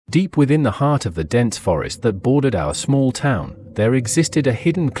Deep within the heart of the dense forest that bordered our small town, there existed a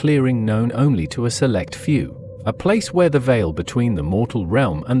hidden clearing known only to a select few, a place where the veil between the mortal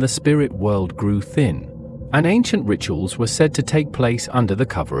realm and the spirit world grew thin, and ancient rituals were said to take place under the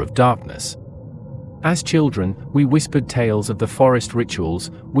cover of darkness. As children, we whispered tales of the forest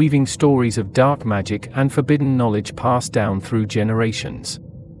rituals, weaving stories of dark magic and forbidden knowledge passed down through generations.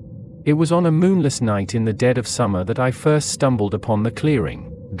 It was on a moonless night in the dead of summer that I first stumbled upon the clearing,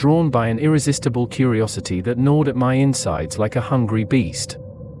 drawn by an irresistible curiosity that gnawed at my insides like a hungry beast.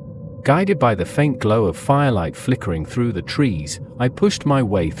 Guided by the faint glow of firelight flickering through the trees, I pushed my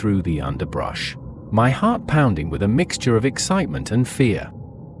way through the underbrush, my heart pounding with a mixture of excitement and fear.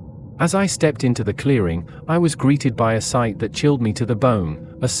 As I stepped into the clearing, I was greeted by a sight that chilled me to the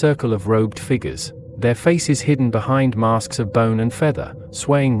bone, a circle of robed figures, their faces hidden behind masks of bone and feather,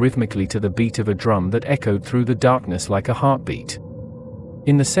 swaying rhythmically to the beat of a drum that echoed through the darkness like a heartbeat.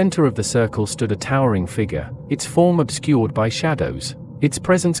 In the center of the circle stood a towering figure, its form obscured by shadows, its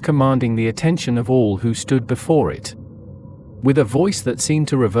presence commanding the attention of all who stood before it. With a voice that seemed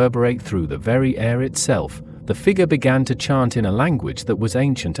to reverberate through the very air itself, the figure began to chant in a language that was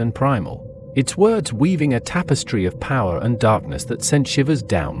ancient and primal, its words weaving a tapestry of power and darkness that sent shivers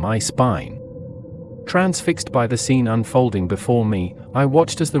down my spine. Transfixed by the scene unfolding before me, I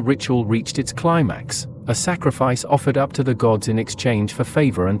watched as the ritual reached its climax, a sacrifice offered up to the gods in exchange for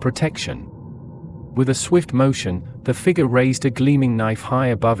favor and protection. With a swift motion, the figure raised a gleaming knife high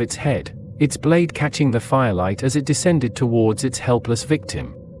above its head, its blade catching the firelight as it descended towards its helpless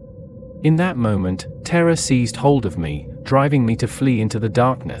victim. In that moment, terror seized hold of me, driving me to flee into the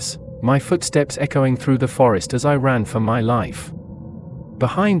darkness, my footsteps echoing through the forest as I ran for my life.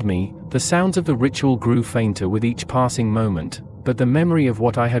 Behind me, the sounds of the ritual grew fainter with each passing moment, but the memory of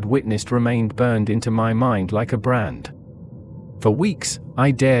what I had witnessed remained burned into my mind like a brand. For weeks,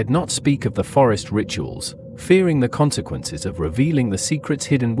 I dared not speak of the forest rituals, fearing the consequences of revealing the secrets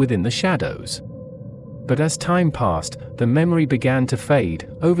hidden within the shadows. But as time passed, the memory began to fade,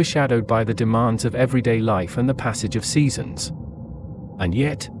 overshadowed by the demands of everyday life and the passage of seasons. And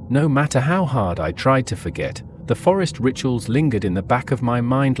yet, no matter how hard I tried to forget, the forest rituals lingered in the back of my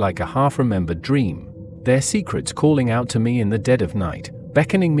mind like a half-remembered dream, their secrets calling out to me in the dead of night,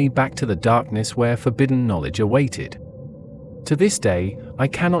 beckoning me back to the darkness where forbidden knowledge awaited. To this day, I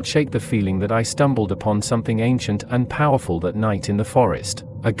cannot shake the feeling that I stumbled upon something ancient and powerful that night in the forest,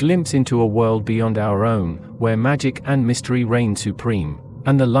 a glimpse into a world beyond our own, where magic and mystery reign supreme,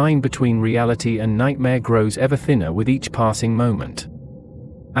 and the line between reality and nightmare grows ever thinner with each passing moment.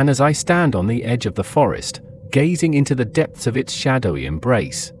 And as I stand on the edge of the forest, gazing into the depths of its shadowy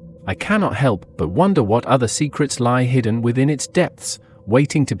embrace, I cannot help but wonder what other secrets lie hidden within its depths,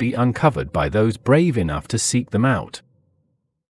 waiting to be uncovered by those brave enough to seek them out.